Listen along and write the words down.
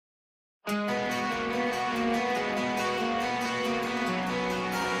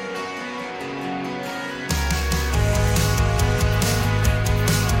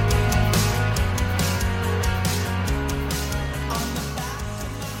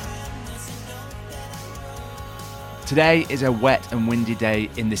Today is a wet and windy day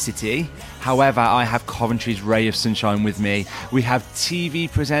in the city. However, I have Coventry's ray of sunshine with me. We have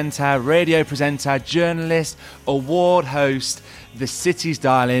TV presenter, radio presenter, journalist, award host, the city's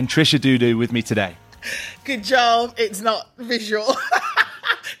darling, Trish Adudu with me today. Good job. It's not visual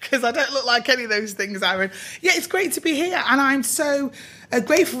because I don't look like any of those things, Aaron. Yeah, it's great to be here, and I'm so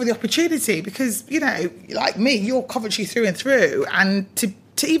grateful for the opportunity because, you know, like me, you're Coventry through and through, and to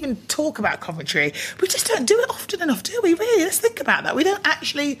even talk about Coventry, we just don't do it often enough, do we? Really, let's think about that. We don't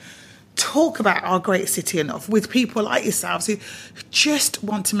actually talk about our great city enough with people like yourselves who just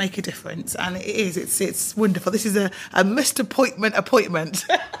want to make a difference, and it's wonderful. This is a must appointment.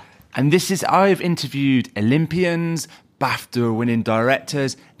 And I've interviewed Olympians, BAFTA-winning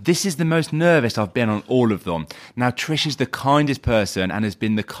directors. This is the most nervous I've been on all of them. Now, Trish is the kindest person and has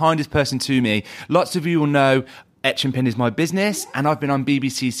been the kindest person to me. Lots of you will know Etch & Pin is my business, and I've been on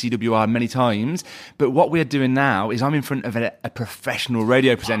BBC CWR many times. But what we're doing now is I'm in front of a professional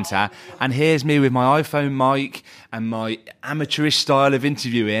radio presenter, and here's me with my iPhone mic and my amateurish style of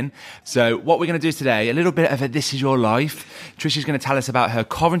interviewing. So what we're going to do today, a little bit of a This Is Your Life. Trish is going to tell us about her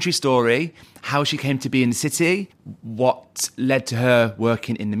Coventry story, how she came to be in the city, what led to her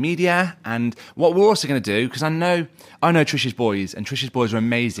working in the media, and what we're also going to do, because I know Trish's boys, and Trish's boys are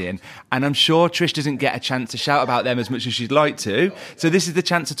amazing, and I'm sure Trish doesn't get a chance to shout about them as much as she'd like to. So this is the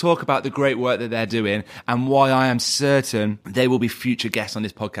chance to talk about the great work that they're doing and why I am certain they will be future guests on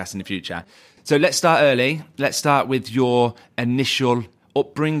this podcast in the future. So let's start early. Let's start with your initial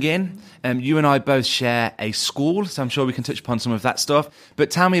upbringing. You and I both share a school, so I'm sure we can touch upon some of that stuff. But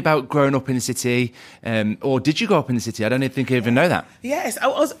tell me about growing up in the city, or did you grow up in the city? I don't even think I even know that. Yes,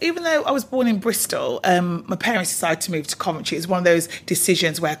 even though I was born in Bristol, my parents decided to move to Coventry. It was one of those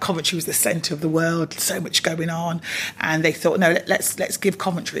decisions where Coventry was the centre of the world, so much going on, and they thought, no, let's give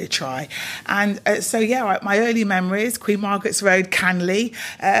Coventry a try. And my early memories, Queen Margaret's Road, Canley.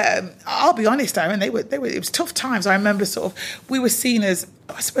 I'll be honest, Aaron, it was tough times. I remember we were seen as,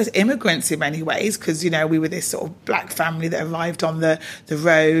 I suppose, immigrants in many ways, because, you know, we were this sort of black family that arrived on the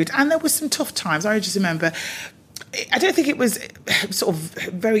road, and there was some tough times. I just remember, I don't think it was sort of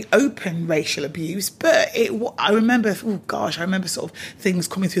very open racial abuse, but I remember sort of things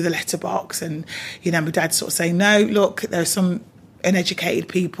coming through the letterbox, and, you know, my dad sort of saying, no, look, there are some uneducated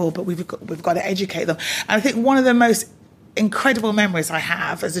people, but we've got to educate them. And I think one of the most incredible memories I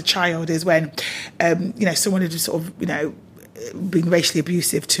have as a child is when, someone had sort of, been racially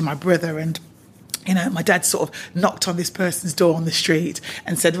abusive to my brother, and, you know, my dad sort of knocked on this person's door on the street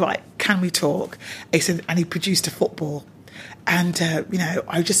and said, right, can we talk? He said, and he produced a football. And,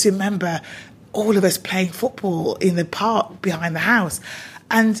 I just remember all of us playing football in the park behind the house.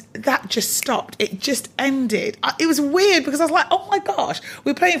 And that just stopped. It just ended. It was weird because I was like, oh my gosh,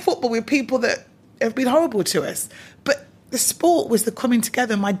 we're playing football with people that have been horrible to us. But the sport was the coming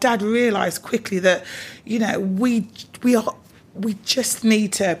together. My dad realised quickly that, you know, we just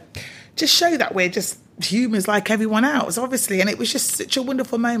need to just show that we're just humans like everyone else, obviously. And it was just such a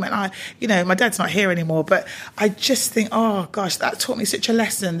wonderful moment. My dad's not here anymore, but I just think, oh gosh, that taught me such a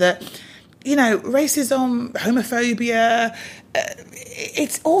lesson that, you know, racism, homophobia,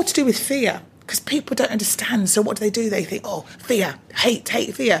 it's all to do with fear, because people don't understand. So what do? They think, oh, fear, hate,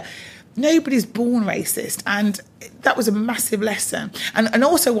 fear. Nobody's born racist, and that was a massive lesson. And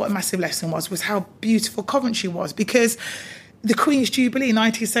also what a massive lesson was how beautiful Coventry was, because the Queen's Jubilee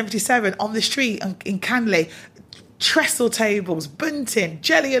 1977 on the street in Canley, trestle tables, bunting,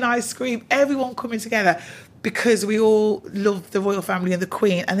 jelly and ice cream, everyone coming together because we all loved the royal family and the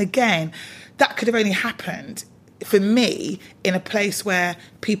Queen. And again, that could have only happened for me in a place where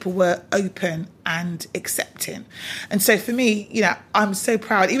people were open and accepting. And so for me, you know, I'm so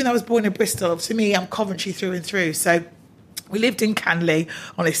proud. Even though I was born in Bristol, to me, I'm Coventry through and through. So we lived in Canley.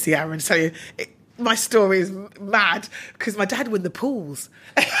 Honestly, Aaron, tell you, my story is mad because my dad won the pools.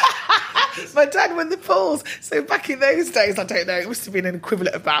 My dad won the pools. So back in those days, I don't know, it must have been an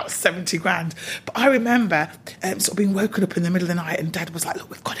equivalent of about 70 grand. But I remember sort of being woken up in the middle of the night, and Dad was like, look,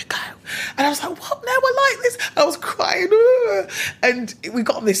 we've got to go. And I was like, what? No, I like this. I was crying. And we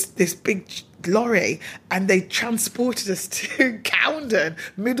got on this big lorry, and they transported us to Camden,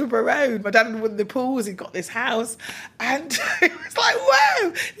 Middleborough Road. My dad had won the pools, he got this house, and it was like,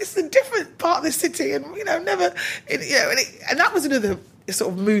 wow, it's a different part of the city, and, you know, and that was another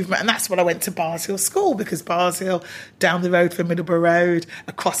sort of movement. And that's when I went to Bars Hill School, because Bars Hill, down the road from Middleborough Road,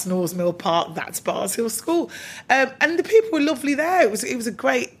 across North Mill Park, that's Bars Hill School. And the people were lovely there. It was a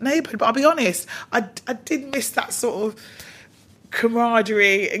great neighbourhood. But I'll be honest, I did miss that sort of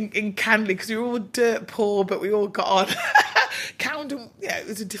camaraderie in Canley because we were all dirt poor, but we all got on. Camden, it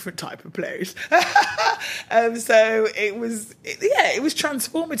was a different type of place. So it was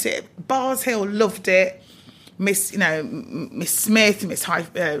transformative. Bars Hill loved it. Miss Smith, Miss Miss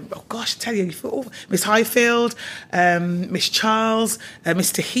Highfield, Miss Charles,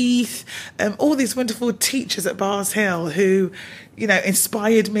 Mr. Heath, all these wonderful teachers at Bars Hill who,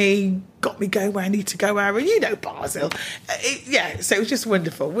 inspired me, got me going where I need to go, Aaron. Bars Hill. So it was just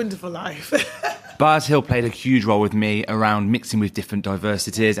wonderful life. Bars Hill played a huge role with me around mixing with different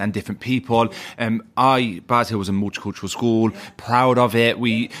diversities and different people. Bars Hill was a multicultural school, proud of it.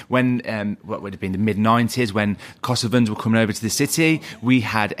 When what would have been the mid-90s, when Kosovans were coming over to the city, we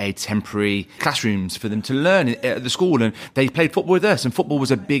had a temporary classrooms for them to learn at the school, and they played football with us, and football was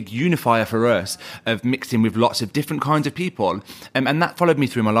a big unifier for us of mixing with lots of different kinds of people. And that followed me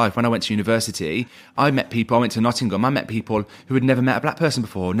through my life. When I went to university, I went to Nottingham, I met people who had never met a black person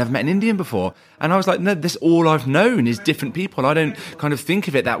before, never met an Indian before. And I was like, no, this all I've known is different people. I don't kind of think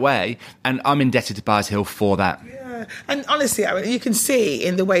of it that way. And I'm indebted to Bars Hill for that. Yeah. And honestly, Aaron, you can see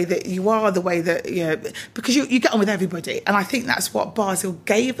in the way that you are, because you get on with everybody. And I think that's what Bars Hill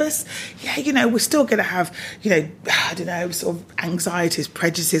gave us. Yeah, we're still going to have, I don't know, sort of anxieties,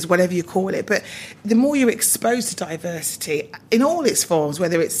 prejudices, whatever you call it. But the more you're exposed to diversity in all its forms,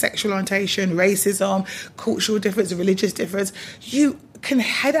 whether it's sexual orientation, racism, cultural difference, religious difference, you can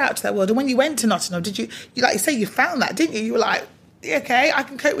head out to that world. And when you went to Nottingham, did you like you say, you found that, didn't you? You were like, okay, I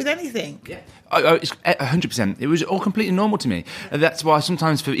can cope with anything. Yeah. It's 100%. It was all completely normal to me. And that's why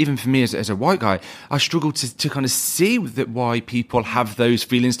sometimes, even for me as a white guy, I struggle to kind of see why people have those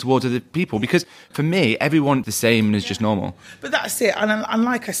feelings towards other people. Because for me, everyone's the same and is just normal. But that's it. And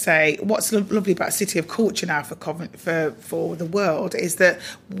like I say, what's lovely about City of Culture now for the world is that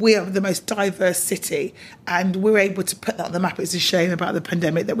we are the most diverse city, and we're able to put that on the map. It's a shame about the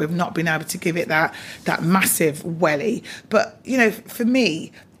pandemic that we've not been able to give it that massive welly. But, for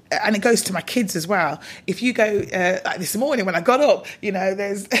me, and it goes to my kids as well. If you go, like this morning when I got up,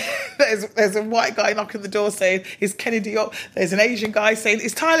 there's a white guy knocking the door saying, "Is Kennedy up?" There's an Asian guy saying,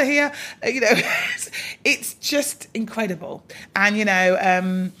 "Is Tyler here?" It's just incredible.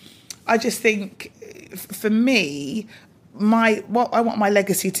 And, I just think, for me, what I want my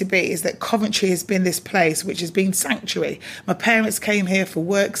legacy to be is that Coventry has been this place which has been sanctuary. My parents came here for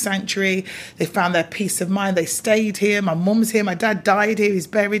work sanctuary. They found their peace of mind. They stayed here. My mum's here. My dad died here. He's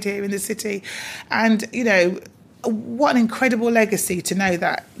buried here in the city. And, what an incredible legacy to know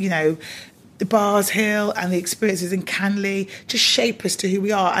that, the Bars Hill and the experiences in Canley just shape us to who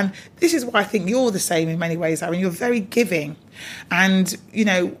we are. And this is why I think you're the same in many ways, Aaron. You're very giving. And,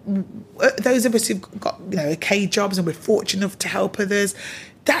 those of us who've got, okay jobs and we're fortunate enough to help others,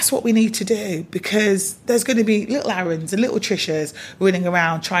 that's what we need to do, because there's going to be little Aarons and little Trishas running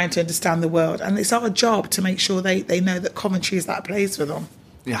around trying to understand the world. And it's our job to make sure they know that Coventry is that place for them.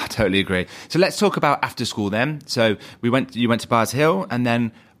 Yeah, I totally agree. So let's talk about after school then. So you went to Bars Hill, and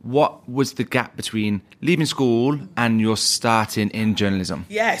then what was the gap between leaving school and your starting in journalism?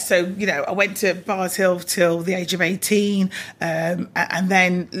 Yeah, so, I went to Bars Hill till the age of 18, and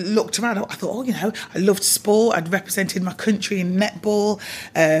then looked around. I thought, I loved sport. I'd represented my country in netball.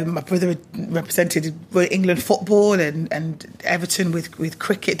 My brother had represented England football, and Everton with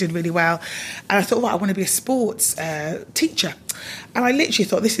cricket, did really well. And I thought, I want to be a sports teacher. And I literally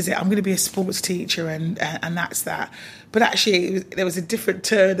thought, this is it. I'm going to be a sports teacher, and that's that. But actually, there was a different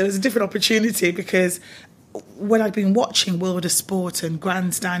turn. There was a different opportunity, because when I'd been watching World of Sport and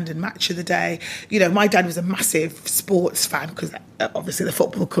Grandstand and Match of the Day, my dad was a massive sports fan, because obviously the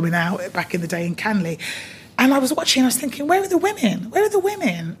football coming out back in the day in Canley. And I was watching, I was thinking, where are the women? Where are the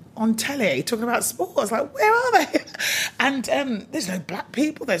women on telly talking about sport? I was like, where are they? And there's no black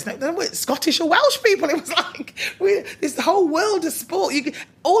people, there's no Scottish or Welsh people. It was like, this whole world of sport.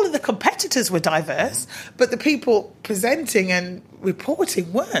 All of the competitors were diverse, but the people presenting and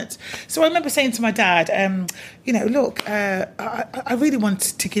reporting weren't. So I remember saying to my dad, look, I really want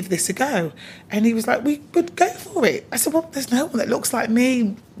to give this a go. And he was like, we would go for it. I said, well, there's no one that looks like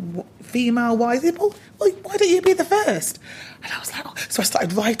me, female-wise. Well, why don't you be the first? And I was like, so I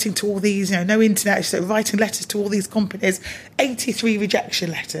started writing to all these, no internet, I started writing letters to all these companies, 83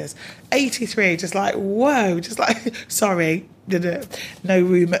 rejection letters, 83, just like, whoa, just like, sorry, no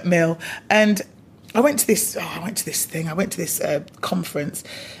room at Mill. And I went to this conference,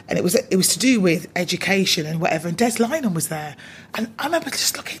 and it was to do with education and whatever, and Des Lynam was there. And I remember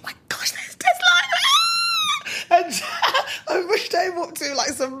just looking, my gosh, there's Des Lynam! And I rushed home up to like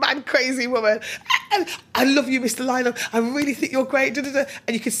some mad crazy woman. And I love you, Mr. Lionel. I really think you're great. Da, da, da.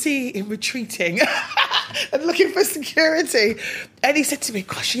 And you could see him retreating and looking for security. And he said to me,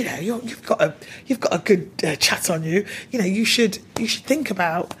 "Gosh, you know, you've got a good chat on you. You know, you should think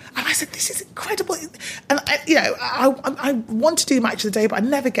about." And I said, "This is incredible." And I want to do Match of the Day, but I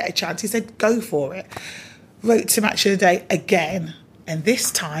never get a chance. He said, "Go for it." Wrote to Match of the Day again, and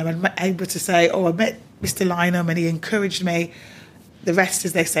this time I'm able to say, "Oh, I met Mr. Lynham and he encouraged me." The rest,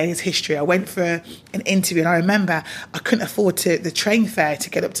 as they say, is history. I went for an interview, and I remember I couldn't afford the train fare to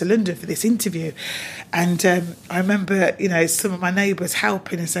get up to London for this interview. And I remember, you know, some of my neighbours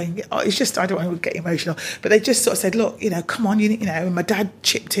helping and saying, "Oh, it's just, I don't want to get emotional," but they just sort of said, "Look, you know, come on, you know." And my dad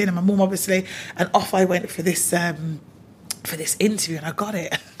chipped in, and my mum obviously, and off I went for this interview, and I got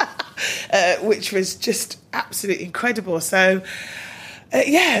it, which was just absolutely incredible. So.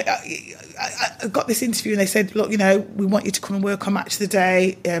 I got this interview and they said, "Look, you know, we want you to come and work on Match of the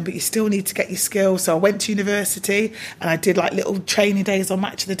Day, but you still need to get your skills." So I went to university and I did like little training days on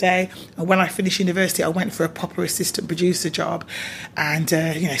Match of the Day. And when I finished university, I went for a proper assistant producer job. And,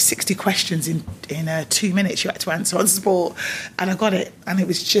 60 questions in 2 minutes you had to answer on sport. And I got it. And it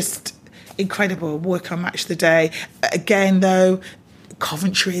was just incredible, work on Match of the Day. Again, though,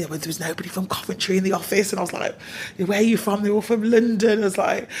 Coventry, there was nobody from Coventry in the office, and I was like, "Where are you from?" They're all from London. I was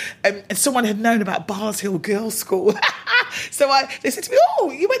like, and someone had known about Bars Hill Girls' School. So they said to me,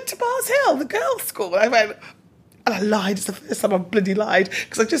 "Oh, you went to Bars Hill, the girls' school?" And I went, and I lied. It's the first time I bloody lied,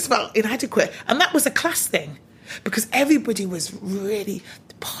 because I just felt inadequate. And that was a class thing, because everybody was really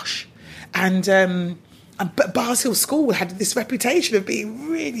posh. But Bars Hill School had this reputation of being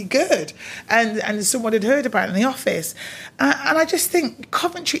really good, and someone had heard about it in the office. And I just think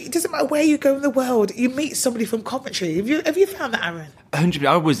Coventry, it doesn't matter where you go in the world, you meet somebody from Coventry. Have you found that, Aaron? 100%.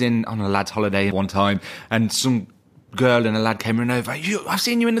 I was on a lad's holiday one time, and some girl and a lad came running over. "I've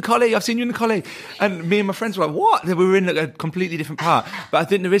seen you in the collie. I've seen you in the collie." And me and my friends were like, "What?" We were in a completely different part. But I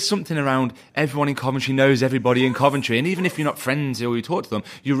think there is something around everyone in Coventry knows everybody in Coventry. And even if you're not friends or you talk to them,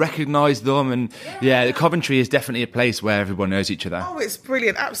 you recognise them. And yeah, Coventry is definitely a place where everyone knows each other. Oh, it's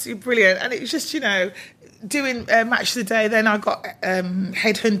brilliant. Absolutely brilliant. And it was just, doing Match of the Day. Then I got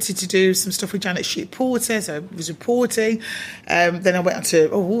headhunted to do some stuff with Janet Street Porter, so I was reporting. Then I went on to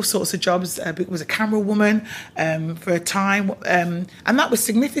all sorts of jobs. I was a camera woman for a time, and that was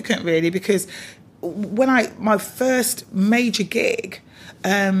significant really, because when my first major gig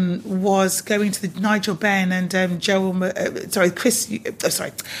was going to the Nigel Benn and the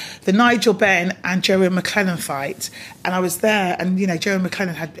Nigel Benn and Gerald McClellan fight, and I was there, and Gerald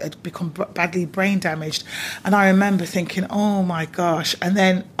McClellan had become badly brain damaged, and I remember thinking, "Oh my gosh!" And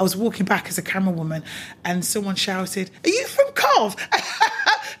then I was walking back as a camera woman, and someone shouted, "Are you from Cov?"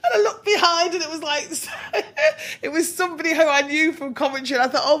 And I looked behind, and it was like, it was somebody who I knew from Coventry, and I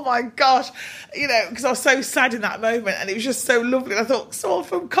thought, "Oh my gosh," because I was so sad in that moment, and it was just so lovely. And I thought, "Someone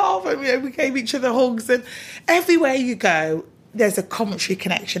from Cov," and we gave each other hugs, and everywhere you go, there's a Coventry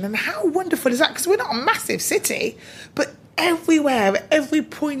connection, and how wonderful is that? Because we're not a massive city, but everywhere, at every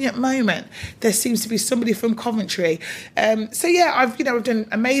poignant moment, there seems to be somebody from Coventry. I've done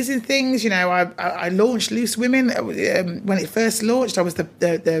amazing things. I launched Loose Women when it first launched. I was the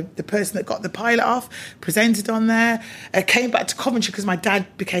person that got the pilot off, presented on there. I came back to Coventry because my dad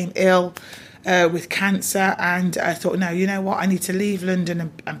became ill with cancer, and I thought, no, you know what, I need to leave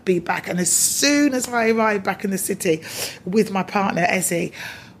London and be back. And as soon as I arrived back in the city with my partner Ezzy,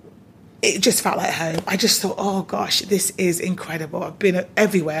 it just felt like home. I just thought, oh gosh, this is incredible. I've been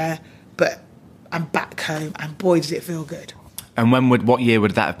everywhere, but I'm back home, and boy, did it feel good. And what year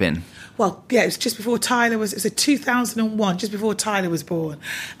would that have been? Well, yeah, it was just before Tyler was. It was a 2001, just before Tyler was born,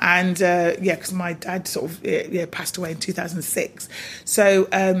 and because my dad sort of passed away in 2006. So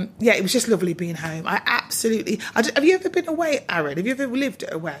it was just lovely being home. Have you ever been away, Aaron? Have you ever lived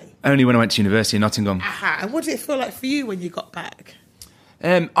away? Only when I went to university in Nottingham. And what did it feel like for you when you got back?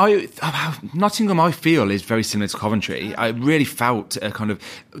 Nottingham, I feel, is very similar to Coventry. I really felt a kind of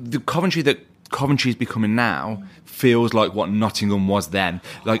the Coventry that Coventry is becoming now feels like what Nottingham was then,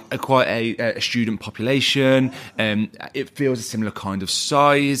 like quite a student population. It feels a similar kind of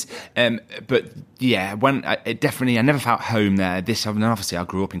size, but yeah, I never felt home there. Obviously I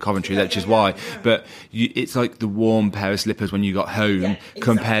grew up in Coventry, which is why, but it's like the warm pair of slippers when you got home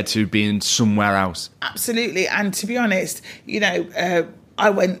compared to being somewhere else. Absolutely. And to be honest,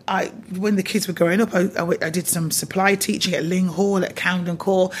 when the kids were growing up, I did some supply teaching at Ling Hall, at Camden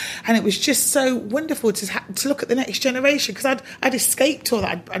Court, and it was just so wonderful to look at the next generation, because I'd escaped all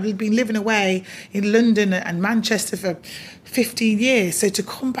that. I'd been living away in London and Manchester for 15 years, so to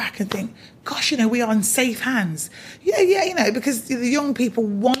come back and think, gosh, we are in safe hands. Because the young people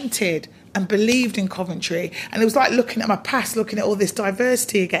wanted and believed in Coventry. And it was like looking at my past, looking at all this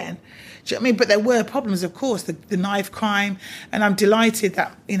diversity again. Do you know what I mean? But there were problems, of course, the knife crime. And I'm delighted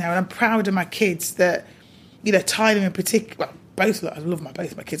that, and I'm proud of my kids that, Tyler in particular, well, both, I love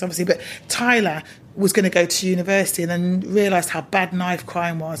both of my kids, obviously, but Tyler was going to go to university and then realised how bad knife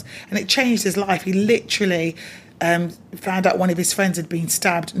crime was. And it changed his life. He literally found out one of his friends had been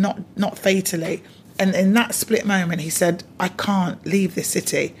stabbed, not fatally. And in that split moment, he said, I can't leave this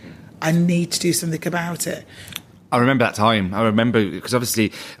city. I need to do something about it. I remember that time. I remember, because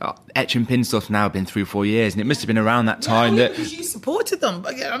obviously Etch and Pin stuff's now been 3-4 years, and it must have been around that time that... because you supported them.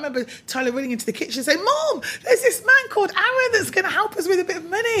 I remember Tyler running into the kitchen saying, Mom, there's this man called Aaron that's going to help us with a bit of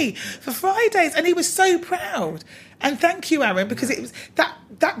money for Fridays. And he was so proud. And thank you, Aaron, because it was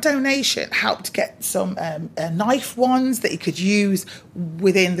that donation helped get some knife wands that he could use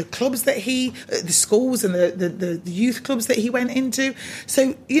within the clubs that the schools and the youth clubs that he went into.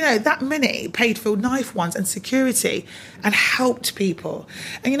 So, that money paid for knife wands and security and helped people.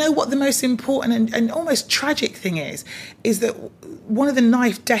 And you know what the most important and almost tragic thing is that one of the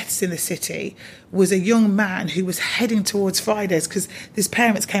knife deaths in the city was a young man who was heading towards Fridays because his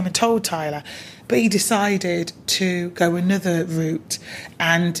parents came and told Tyler, but he decided to go another route,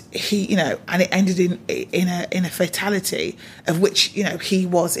 and and it ended in a fatality of which he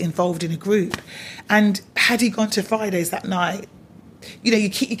was involved in a group. And had he gone to Fridays that night, you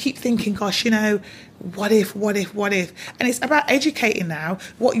keep thinking, gosh, what if? And it's about educating now,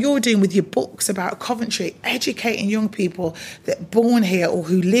 what you're doing with your books about Coventry, educating young people that are born here or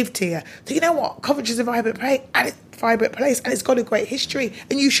who lived here. So you know what? Coventry's a vibrant place, and it's got a great history,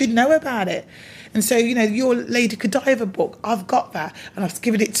 and you should know about it. And so, your Lady Godiva book, I've got that, and I've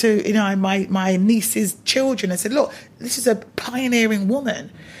given it to, my niece's children and said, look, this is a pioneering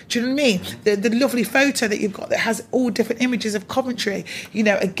woman. Do you know what I mean? The lovely photo that you've got that has all different images of Coventry,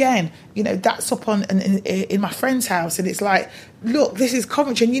 again, that's up on in my friend's house, and it's like, look, this is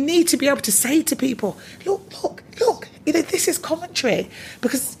Coventry, and you need to be able to say to people, look, this is Coventry,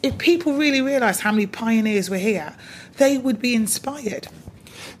 because if people really realise how many pioneers were here, they would be inspired.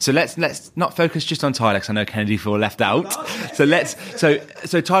 So let's not focus just on Tyler, because I know Kennedy feel left out.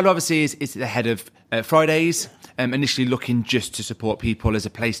 So Tyler obviously is the head of Fridays. Initially looking just to support people as a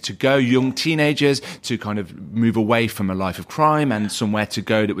place to go, young teenagers to kind of move away from a life of crime and somewhere to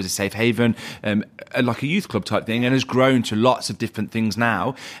go that was a safe haven, like a youth club type thing, and has grown to lots of different things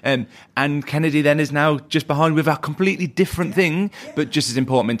now. And Kennedy then is now just behind with a completely different thing, but just as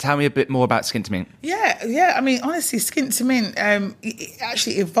important. Tell me a bit more about Skin to Mint. Yeah. I mean, honestly, Skin to Mint it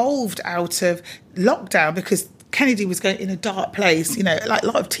actually evolved out of lockdown because Kennedy was going in a dark place, like a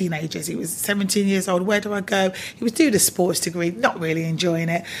lot of teenagers. He was 17 years old. Where do I go? He was doing a sports degree, not really enjoying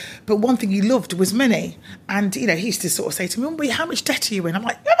it. But one thing he loved was money. And, he used to sort of say to me, how much debt are you in? I'm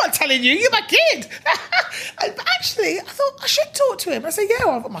like, I'm not telling you, you're my kid. But actually, I thought I should talk to him. I said,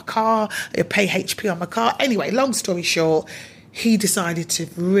 I've got my car. I pay HP on my car. Anyway, long story short, he decided to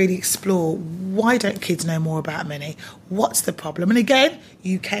really explore, why don't kids know more about money? What's the problem? And again,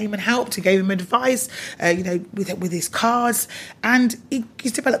 you came and helped. You gave him advice, with his cards. And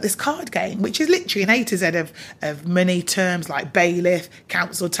he's developed this card game, which is literally an A to Z of money terms like bailiff,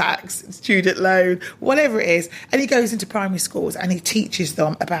 council tax, student loan, whatever it is. And he goes into primary schools and he teaches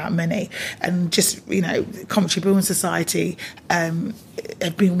them about money. And just, Coventry Building Society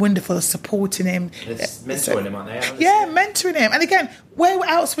have been wonderful at supporting him. Mentoring him, aren't they? Yeah, mentoring him. And again, where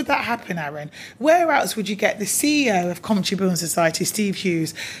else would that happen, Aaron? Where else would you get the CEO of Coventry Building Society, Steve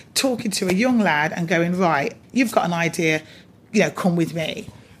Hughes, talking to a young lad and going, right, you've got an idea, come with me?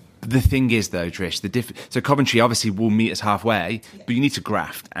 The thing is, though, Trish, so Coventry obviously will meet us halfway, but you need to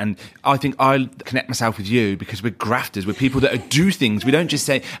graft. And I think I connect myself with you because we're grafters. We're people that do things. We don't just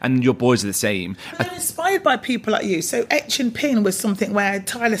say, and your boys are the same. And I'm inspired by people like you. So Etch and Pin was something where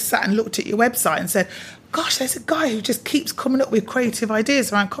Tyler sat and looked at your website and said, gosh, there's a guy who just keeps coming up with creative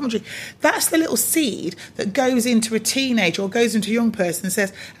ideas around Coventry. That's the little seed that goes into a teenager or goes into a young person and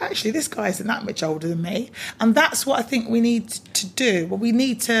says, actually, this guy isn't that much older than me. And that's what I think we need to do. Well, we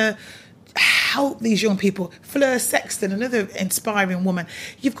need to help these young people. Fleur Sexton, another inspiring woman.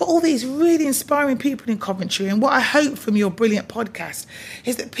 You've got all these really inspiring people in Coventry, and what I hope from your brilliant podcast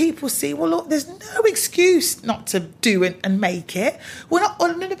is that people see, well, look, there's no excuse not to do it and make it.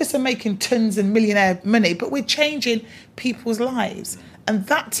 None of us are making tons and millionaire money, but we're changing people's lives. And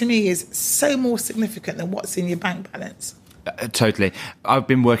that, to me, is so more significant than what's in your bank balance. Totally. I've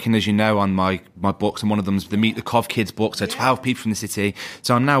been working, as you know, on my books, and one of them's the Meet the Cov Kids book, so 12 people from the city.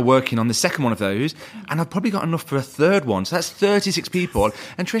 So I'm now working on the second one of those, and I've probably got enough for a third one. So that's 36 people.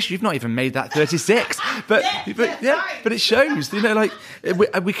 And Trish, you've not even made that 36. But it shows, like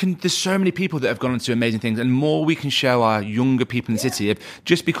we can. There's so many people that have gone on to amazing things, and more we can show our younger people in the city.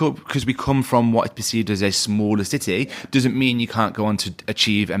 Just because we come from what is perceived as a smaller city, doesn't mean you can't go on to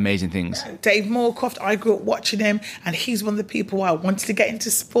achieve amazing things. Dave Moorcroft, I grew up watching him, and he's one of the people I wanted to get into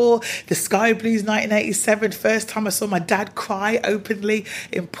sport. The Sky Blues 1987, first time I saw my dad cry openly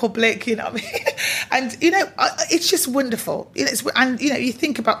in public, you know what I mean? And, it's just wonderful. You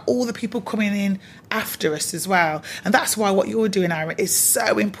think about all the people coming in after us as well. And that's why what you're doing, Aaron, is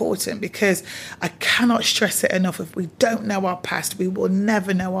so important, because I cannot stress it enough. If we don't know our past, we will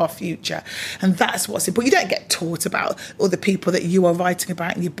never know our future. And that's what's important. You don't get taught about all the people that you are writing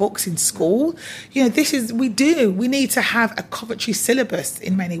about in your books in school. We need to have a Coventry syllabus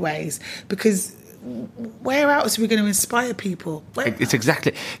in many ways, because where else are we going to inspire people? It's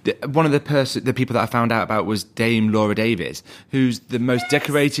exactly one of the people that I found out about was Dame Laura Davies, who's the most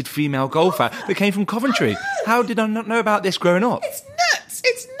decorated female golfer that came from Coventry. How did I not know about this growing up? It's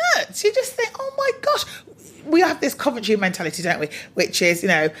nuts. You just think, oh my gosh, we have this Coventry mentality, don't we? Which is,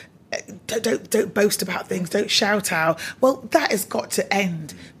 don't boast about things, don't shout out. Well, that has got to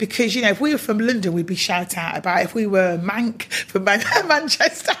end, because if we were from London, we'd be shout out about it. If we were Manc from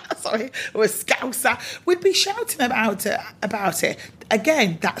Manchester, or a Scouser, we'd be shouting about it.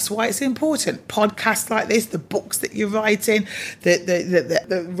 Again, that's why it's important. Podcasts like this, the books that you're writing,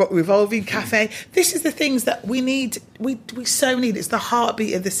 the revolving cafe. This is the things that we need. We so need. It's the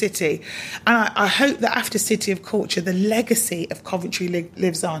heartbeat of the city, and I hope that after City of Culture, the legacy of Coventry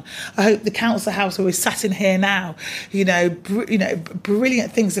lives on. I hope the council house, where we're sat in here now,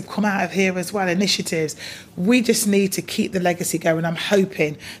 brilliant things have come out of here as well. Initiatives. We just need to keep the legacy going. I'm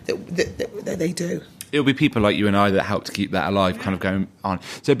hoping that they do. It'll be people like you and I that help to keep that alive, kind of going on.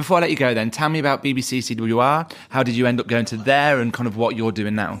 So before I let you go then, tell me about BBC CWR. How did you end up going to there, and kind of what you're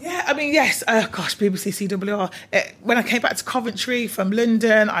doing now? Yeah, yes. BBC CWR. When I came back to Coventry from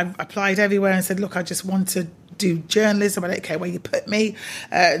London, I applied everywhere and said, look, I just want to do journalism. I don't care where you put me.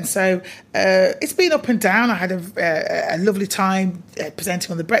 And so it's been up and down. I had a lovely time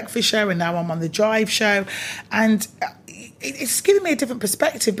presenting on The Breakfast Show, and now I'm on The Drive Show. And it's given me a different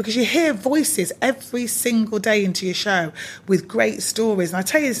perspective, because you hear voices every single day into your show with great stories. And I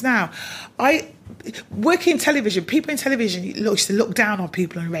tell you this now, working in television, people in television used to look down on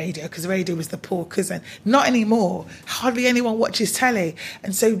people on radio, because radio was the poor cousin. Not anymore. Hardly anyone watches telly.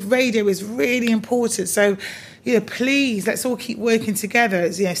 And so radio is really important. So, please, let's all keep working together.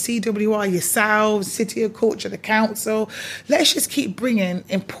 CWR, yourselves, City of Culture, the council. Let's just keep bringing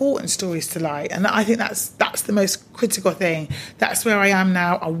important stories to light. And I think that's the most critical thing. That's where I am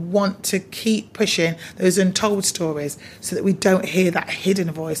now. I want to keep pushing those untold stories, so that we don't hear that hidden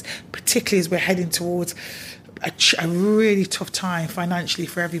voice, particularly as we're heading towards a really tough time financially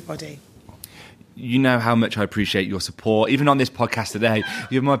for everybody. You know how much I appreciate your support. Even on this podcast today,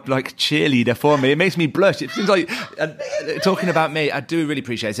 you're my cheerleader for me. It makes me blush. It seems like talking about me. I do really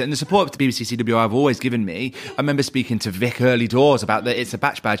appreciate it. And the support of the BBC CWR I've always given me. I remember speaking to Vic early doors about the It's a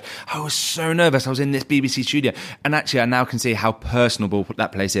Batch badge. I was so nervous. I was in this BBC studio. And actually, I now can see how personable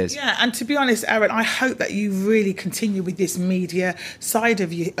that place is. Yeah, and to be honest, Aaron, I hope that you really continue with this media side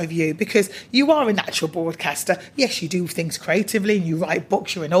of you, because you are a natural broadcaster. Yes, you do things creatively, and you write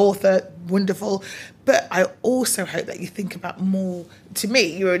books, you're an author, wonderful. But I also hope that you think about more. To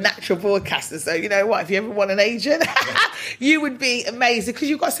me, you're a natural broadcaster, so you know what? If you ever want an agent, you would be amazing, because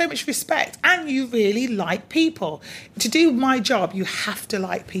you've got so much respect and you really like people. To do my job, you have to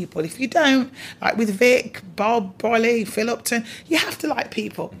like people. If you don't, like with Vic, Bob, Bolly, Phil Upton, you have to like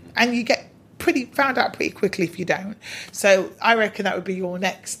people, and you get found out pretty quickly if you don't. So I reckon that would be your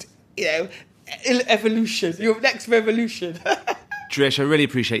next, evolution, your next revolution. Trish, I really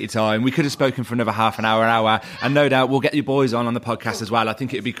appreciate your time. We could have spoken for another half an hour, and no doubt we'll get your boys on the podcast as well. I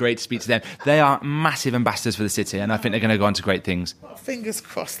think it would be great to speak to them. They are massive ambassadors for the city, and I think they're going to go on to great things. Well, fingers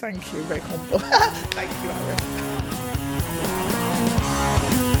crossed. Thank you. Very humble. Thank you, Aaron.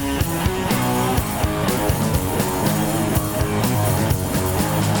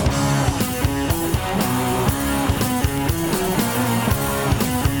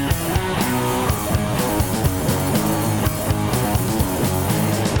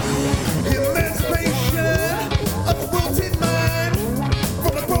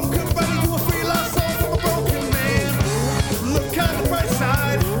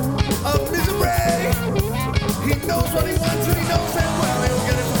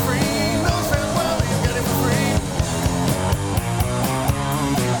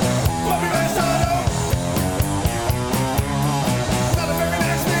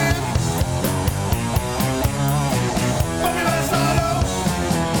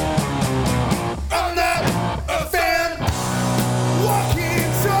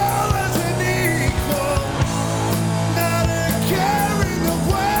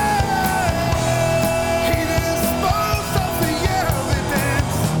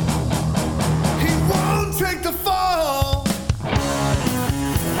 take the